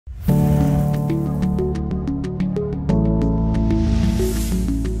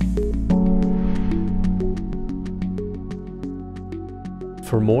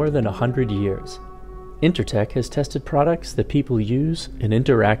For more than 100 years, Intertek has tested products that people use and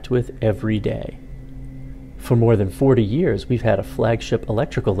interact with every day. For more than 40 years, we've had a flagship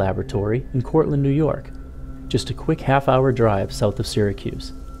electrical laboratory in Cortland, New York, just a quick half-hour drive south of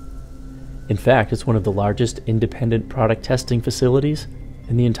Syracuse. In fact, it's one of the largest independent product testing facilities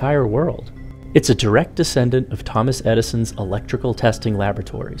in the entire world. It's a direct descendant of Thomas Edison's Electrical Testing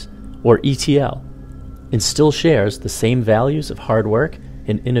Laboratories, or ETL, and still shares the same values of hard work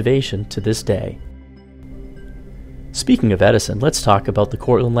and innovation to this day. Speaking of Edison, let's talk about the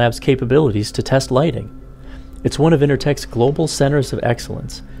Cortland Lab's capabilities to test lighting. It's one of Intertek's global centers of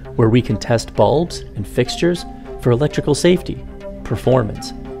excellence, where we can test bulbs and fixtures for electrical safety,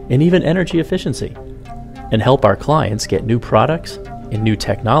 performance, and even energy efficiency, and help our clients get new products and new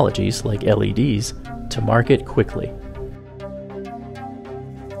technologies like LEDs to market quickly.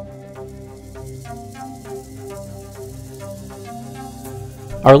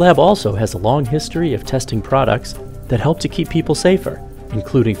 Our lab also has a long history of testing products that help to keep people safer,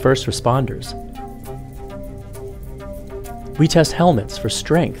 including first responders. We test helmets for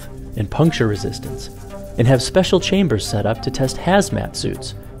strength and puncture resistance, and have special chambers set up to test hazmat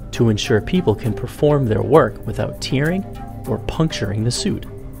suits to ensure people can perform their work without tearing or puncturing the suit.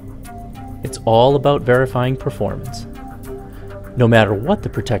 It's all about verifying performance. No matter what the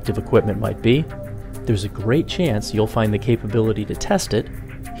protective equipment might be, there's a great chance you'll find the capability to test it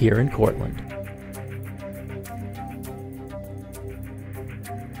here in Cortland.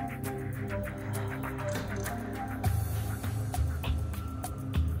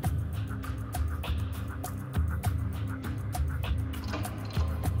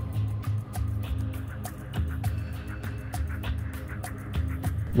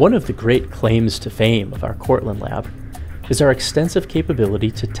 One of the great claims to fame of our Cortland lab is our extensive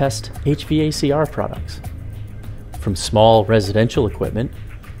capability to test HVACR products. From small residential equipment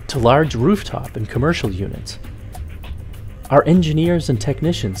to large rooftop and commercial units. Our engineers and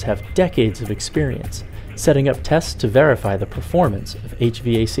technicians have decades of experience setting up tests to verify the performance of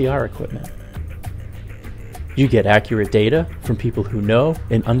HVACR equipment. You get accurate data from people who know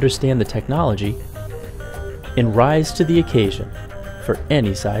and understand the technology and rise to the occasion for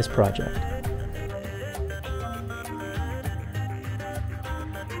any size project.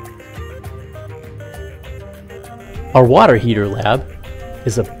 Our water heater lab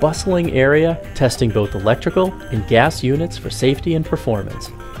is a bustling area testing both electrical and gas units for safety and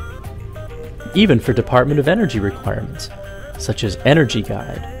performance, even for Department of Energy requirements, such as Energy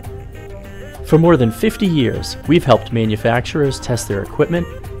Guide. For more than 50 years, we've helped manufacturers test their equipment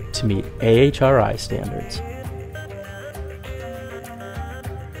to meet AHRI standards.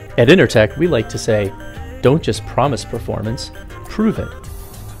 At Intertek, we like to say, don't just promise performance, prove it.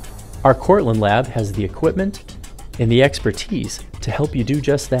 Our Cortland lab has the equipment and the expertise to help you do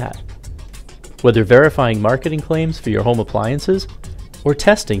just that. Whether verifying marketing claims for your home appliances or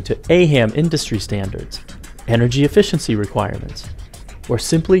testing to AHAM industry standards, energy efficiency requirements, or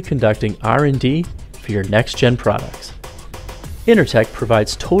simply conducting R&D for your next-gen products, Intertek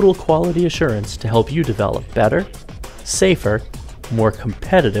provides total quality assurance to help you develop better, safer, more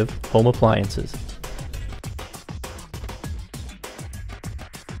competitive home appliances.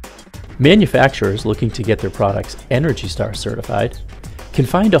 Manufacturers looking to get their products ENERGY STAR certified can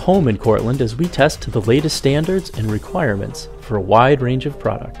find a home in Cortland as we test to the latest standards and requirements for a wide range of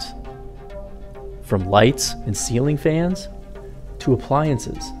products. From lights and ceiling fans to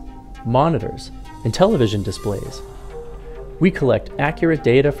appliances, monitors, and television displays, we collect accurate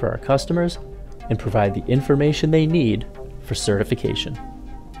data for our customers and provide the information they need for certification.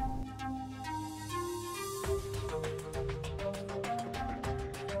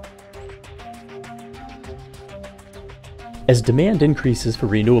 As demand increases for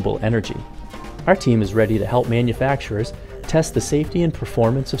renewable energy, our team is ready to help manufacturers test the safety and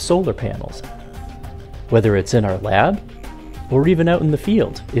performance of solar panels, whether it's in our lab or even out in the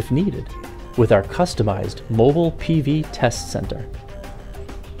field if needed, with our customized mobile PV test center.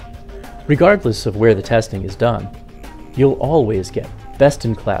 Regardless of where the testing is done, you'll always get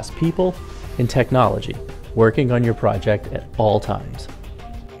best-in-class people and technology working on your project at all times.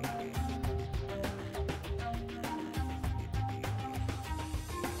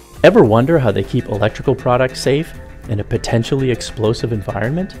 Ever wonder how they keep electrical products safe in a potentially explosive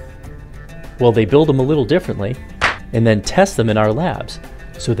environment? Well, they build them a little differently and then test them in our labs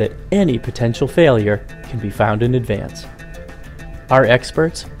so that any potential failure can be found in advance. Our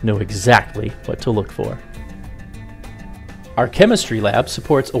experts know exactly what to look for. Our chemistry lab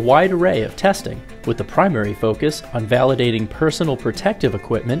supports a wide array of testing with the primary focus on validating personal protective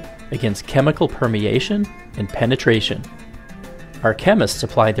equipment against chemical permeation and penetration. Our chemists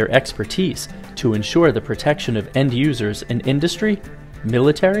apply their expertise to ensure the protection of end users in industry,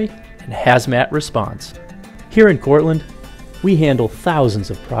 military, and hazmat response. Here in Cortland, we handle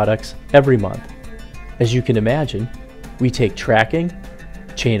thousands of products every month. As you can imagine, we take tracking,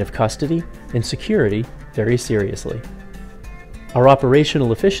 chain of custody, and security very seriously. Our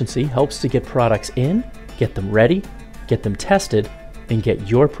operational efficiency helps to get products in, get them ready, get them tested, and get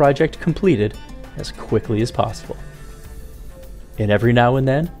your project completed as quickly as possible. And every now and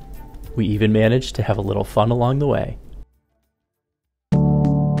then, we even manage to have a little fun along the way.